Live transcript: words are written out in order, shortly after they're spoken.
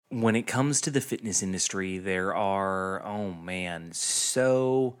When it comes to the fitness industry, there are,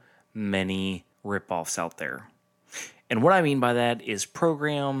 so many ripoffs out there. And what I mean by that is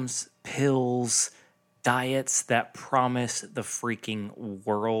programs, pills, diets that promise the freaking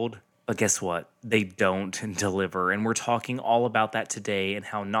world. But guess what? They don't deliver. And we're talking all about that today and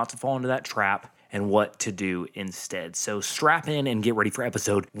how not to fall into that trap and what to do instead. So strap in and get ready for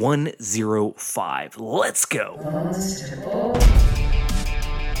episode 105. Let's go.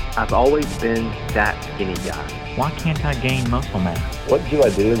 I've always been that skinny guy. Why can't I gain muscle mass? What do I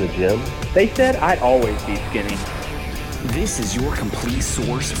do in the gym? They said I'd always be skinny. This is your complete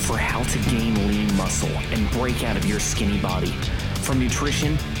source for how to gain lean muscle and break out of your skinny body. From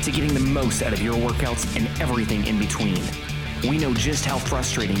nutrition to getting the most out of your workouts and everything in between. We know just how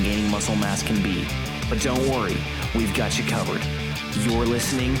frustrating gaining muscle mass can be, but don't worry, we've got you covered. You're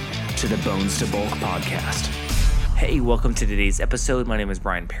listening to the Bones to Bulk podcast. Hey, welcome to today's episode. My name is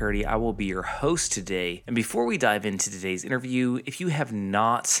Brian Parody. I will be your host today. And before we dive into today's interview, if you have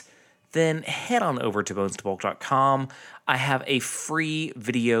not, then head on over to bonestobulk.com. I have a free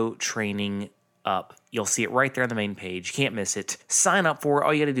video training up. You'll see it right there on the main page. You can't miss it. Sign up for it.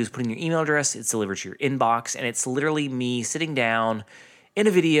 All you got to do is put in your email address. It's delivered to your inbox, and it's literally me sitting down in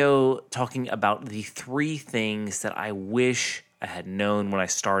a video talking about the 3 things that I wish I had known when I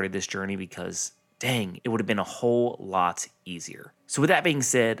started this journey because dang, it would have been a whole lot easier. So with that being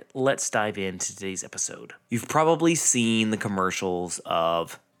said, let's dive into today's episode. You've probably seen the commercials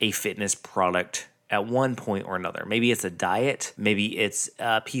of a fitness product at one point or another. Maybe it's a diet, maybe it's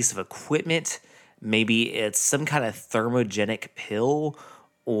a piece of equipment, maybe it's some kind of thermogenic pill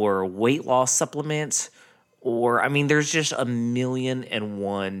or weight loss supplement, or there's just a million and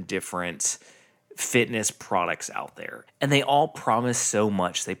one different fitness products out there. And they all promise so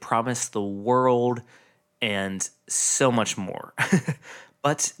much. They promise the world and so much more.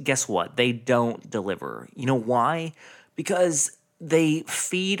 But guess what? They don't deliver. You know why? Because they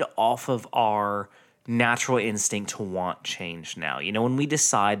feed off of our natural instinct to want change now. You know, when we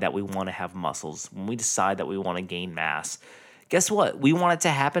decide that we want to have muscles, when we decide that we want to gain mass, guess what? We want it to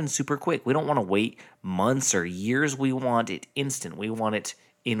happen super quick. We don't want to wait months or years. We want it instant. We want it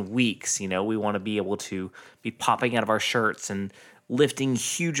in weeks. You know, we want to be able to be popping out of our shirts and lifting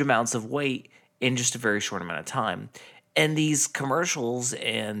huge amounts of weight in just a very short amount of time. And these commercials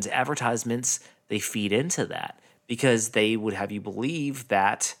and advertisements, they feed into that because they would have you believe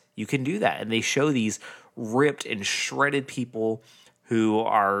that you can do that. And they show these ripped and shredded people who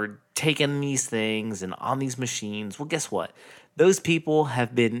are taking these things and on these machines. Well, guess what? Those people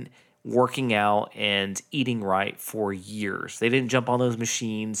have been working out and eating right for years. They didn't jump on those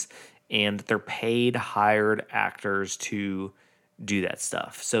machines, and they're paid, hired actors to do that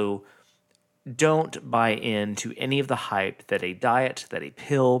stuff. So don't buy into any of the hype that a diet, that a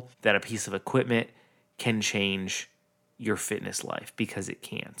pill, that a piece of equipment can change your fitness life, because it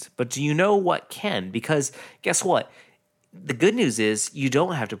can't. But do you know what can? Because guess what? The good news is you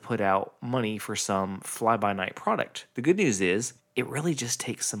don't have to put out money for some fly-by-night product. The good news is it really just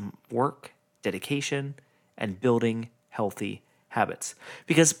takes some work, dedication, and building healthy habits.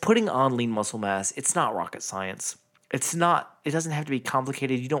 Because putting on lean muscle mass, it's not rocket science. It doesn't have to be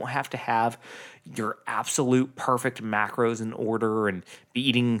complicated. You don't have to have your absolute perfect macros in order and be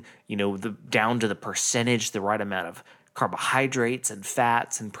eating, down to the percentage, the right amount of carbohydrates and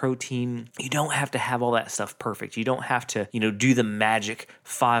fats and protein. You don't have to have all that stuff perfect. You don't have to, do the magic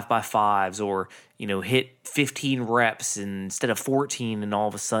 5x5s or, hit 15 reps instead of 14 and all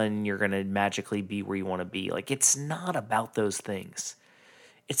of a sudden you're going to magically be where you want to be. Like, it's not about those things.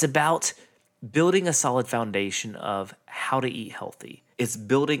 It's about building a solid foundation of how to eat healthy. It's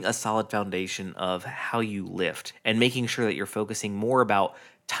building a solid foundation of how you lift and making sure that you're focusing more about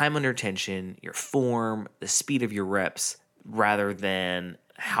time under tension, your form, the speed of your reps, rather than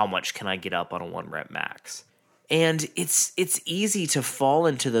how much can I get up on a 1 rep max. And it's easy to fall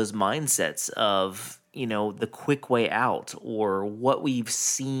into those mindsets of, the quick way out or what we've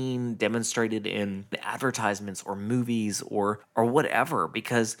seen demonstrated in advertisements or movies or whatever,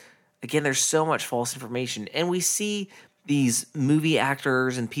 because again, there's so much false information. And we see these movie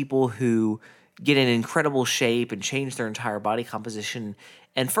actors and people who get in incredible shape and change their entire body composition.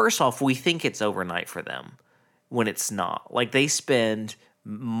 And first off, we think it's overnight for them when it's not. Like, they spend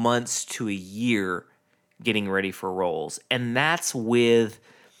months to a year getting ready for roles. And that's with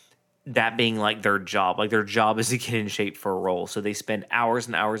that being like their job. Like, their job is to get in shape for a role. So they spend hours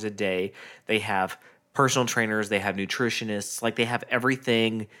and hours a day. They have personal trainers. They have nutritionists. Like, they have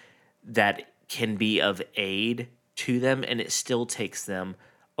everything that can be of aid to them. And it still takes them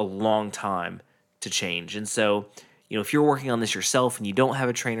a long time to change. And so if you're working on this yourself and you don't have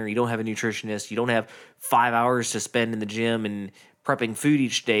a trainer, you don't have a nutritionist, you don't have 5 hours to spend in the gym and prepping food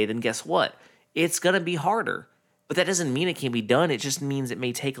each day, then guess what? It's going to be harder. But that doesn't mean it can't be done. It just means it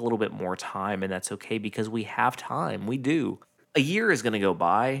may take a little bit more time, and that's okay because we have time. We do. A year is going to go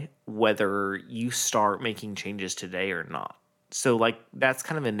by whether you start making changes today or not. So, that's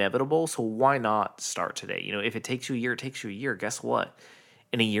kind of inevitable. So why not start today? If it takes you a year, it takes you a year. Guess what?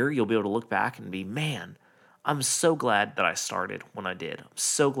 In a year, you'll be able to look back and be, man, I'm so glad that I started when I did. I'm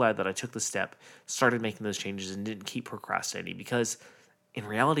so glad that I took the step, started making those changes, and didn't keep procrastinating, because in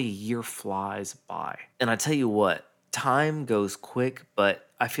reality, a year flies by. And I tell you what, time goes quick, but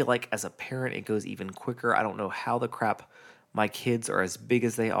I feel like as a parent, it goes even quicker. I don't know how the crap my kids are as big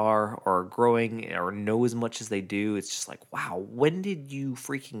as they are, or growing, or know as much as they do. It's just like, wow, when did you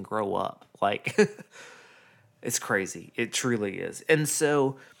freaking grow up? It's crazy. It truly is. And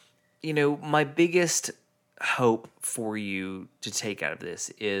so, my biggest hope for you to take out of this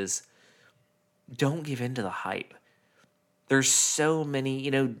is don't give in to the hype. There's so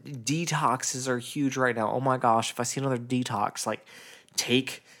many, detoxes are huge right now. Oh my gosh, if I see another detox,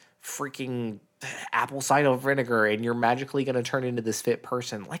 take freaking apple cider vinegar and you're magically going to turn into this fit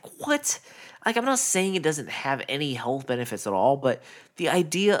person. What? I'm not saying it doesn't have any health benefits at all, but the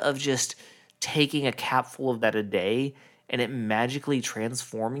idea of just taking a capful of that a day and it magically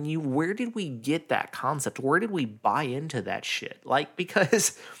transforming you, where did we get that concept? Where did we buy into that shit?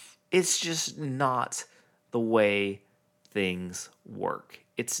 Because it's just not the way things work.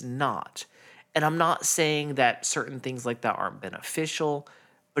 It's not. And I'm not saying that certain things like that aren't beneficial,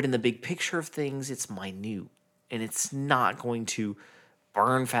 but in the big picture of things, it's minute, and it's not going to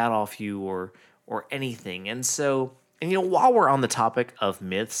burn fat off you or anything. And so, while we're on the topic of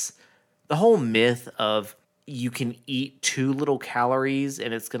myths, the whole myth of you can eat too little calories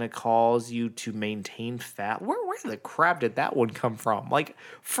and it's going to cause you to maintain fat, where the crap did that one come from?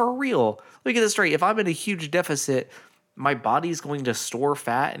 For real, look at this straight. If I'm in a huge deficit, my body's going to store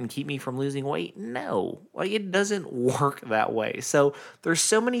fat and keep me from losing weight? No, it doesn't work that way. So there's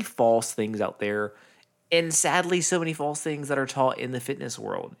so many false things out there, and sadly, so many false things that are taught in the fitness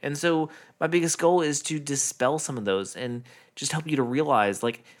world. And so my biggest goal is to dispel some of those and just help you to realize,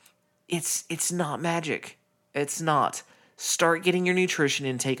 it's not magic. It's not. Start getting your nutrition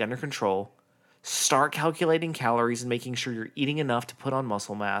intake under control. Start calculating calories and making sure you're eating enough to put on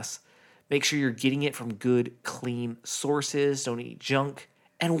muscle mass. Make sure you're getting it from good, clean sources. Don't eat junk.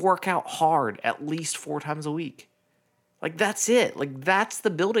 And work out hard at least 4 times a week. That's it. That's the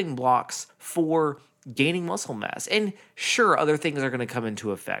building blocks for gaining muscle mass. And sure, other things are going to come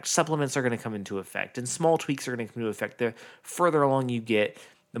into effect. Supplements are going to come into effect. And small tweaks are going to come into effect. The further along you get,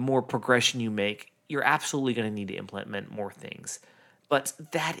 the more progression you make, you're absolutely going to need to implement more things. But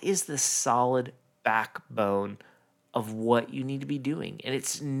that is the solid backbone of what you need to be doing. And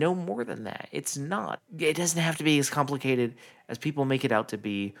it's no more than that. It's not. It doesn't have to be as complicated as people make it out to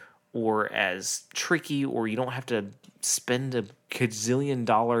be, or as tricky, or you don't have to spend a gazillion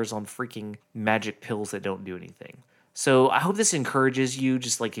dollars on freaking magic pills that don't do anything. So I hope this encourages you,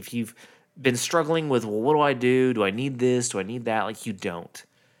 just if you've been struggling with, well, what do I do? Do I need this? Do I need that? You don't.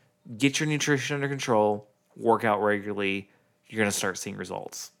 Get your nutrition under control, work out regularly, you're going to start seeing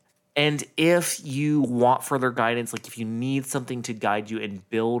results. And if you want further guidance, if you need something to guide you and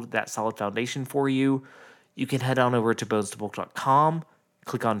build that solid foundation for you, you can head on over to bonestobulk.com,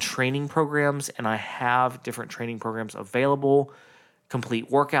 click on training programs, and I have different training programs available,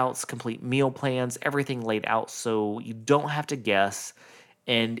 complete workouts, complete meal plans, everything laid out so you don't have to guess,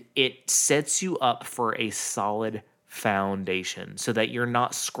 and it sets you up for a solid foundation so that you're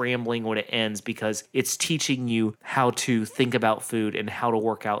not scrambling when it ends, because it's teaching you how to think about food and how to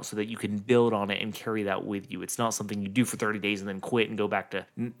work out so that you can build on it and carry that with you. It's not something you do for 30 days and then quit and go back to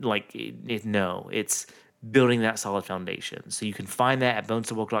no, it's building that solid foundation. So you can find that at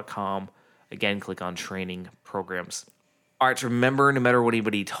bonestobulk.com. Again, click on training programs. All right, so remember, no matter what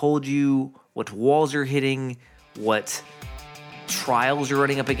anybody told you, what walls you're hitting, what trials you're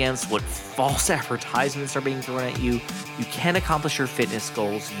running up against, what false advertisements are being thrown at you, you can accomplish your fitness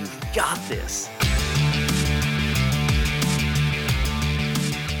goals. You've got this.